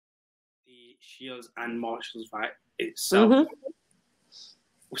Shields and Marshall's fight itself. Mm-hmm.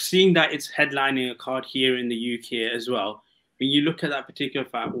 Seeing that it's headlining a card here in the UK as well, when you look at that particular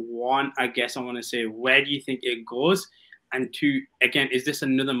fight, one, I guess I want to say, where do you think it goes? And two, again, is this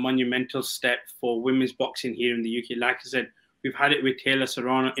another monumental step for women's boxing here in the UK? Like I said, we've had it with Taylor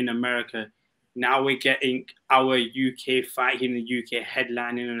Serrano in America. Now we're getting our UK fight here in the UK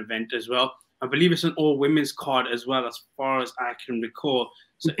headlining an event as well. I believe it's an all-women's card as well, as far as I can recall.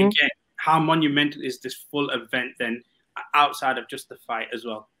 So again, how monumental is this full event then, outside of just the fight as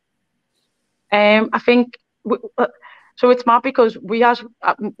well? I think so. It's mad because we as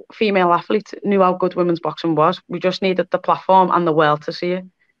female athletes knew how good women's boxing was. We just needed the platform and the world to see it,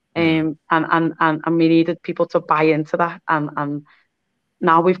 and we needed people to buy into that. And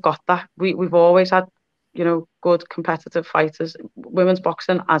now we've got that. We've always had, you know, good competitive fighters. Women's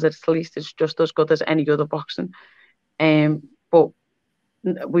boxing, as it's least, is just as good as any other boxing. But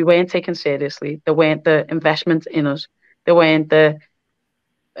we weren't taken seriously. There weren't the investment in us. There weren't the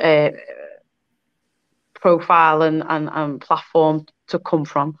profile and platform to come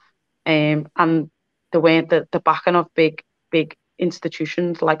from, and there weren't the backing of big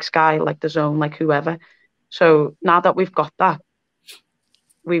institutions like Sky, like the Zone, like whoever. So now that we've got that,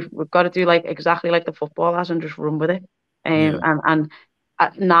 we've got to do like exactly like the football has and just run with it. And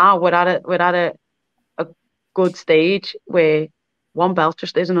now we're at a good stage where one belt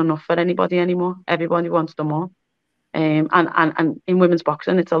just isn't enough for anybody anymore. Everybody wants them all. And in women's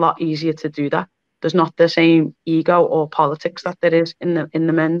boxing, it's a lot easier to do that. There's not the same ego or politics that there is in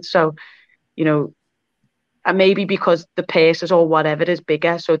the men's. So, you know, and maybe because the purses or whatever is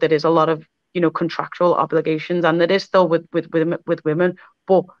bigger, so there is a lot of, you know, contractual obligations, and there is still with women.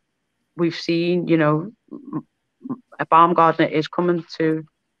 But we've seen, you know, Baumgardner is coming to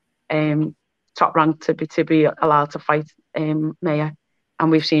Top Rank to be allowed to fight Maya,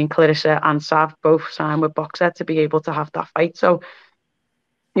 and we've seen Claressa and Sav both sign with Boxer to be able to have that fight. So,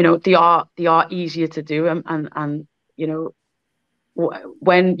 you know, they are easier to do, and you know,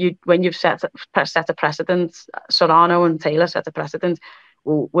 when you've set a precedent, Serrano and Taylor set a precedent.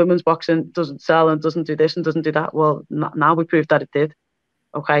 Well, women's boxing doesn't sell and doesn't do this and doesn't do that. Well, now we proved that it did.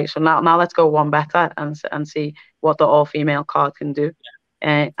 Okay, so now let's go one better and see what the all-female card can do,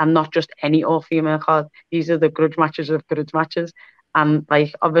 and not just any all-female card. These are the grudge matches of grudge matches, and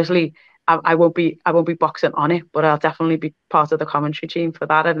like obviously I won't be boxing on it, but I'll definitely be part of the commentary team for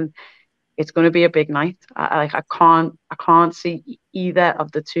that, and it's going to be a big night. I can't see either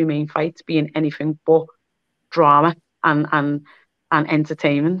of the two main fights being anything but drama and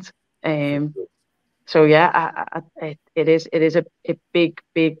entertainment. So yeah, it is a big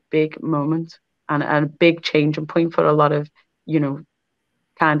moment and a big changing point for a lot of, you know,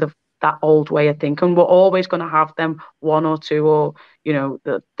 kind of that old way of thinking. We're always going to have them one or two, or you know,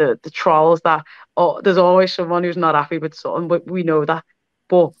 the trolls that, oh, there's always someone who's not happy with something. We know that,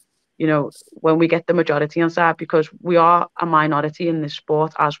 but you know, when we get the majority on side, because we are a minority in this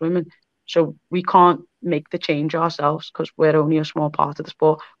sport as women, so we can't make the change ourselves because we're only a small part of the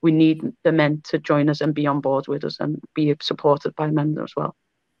sport. We need the men to join us and be on board with us and be supported by men as well.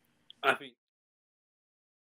 I think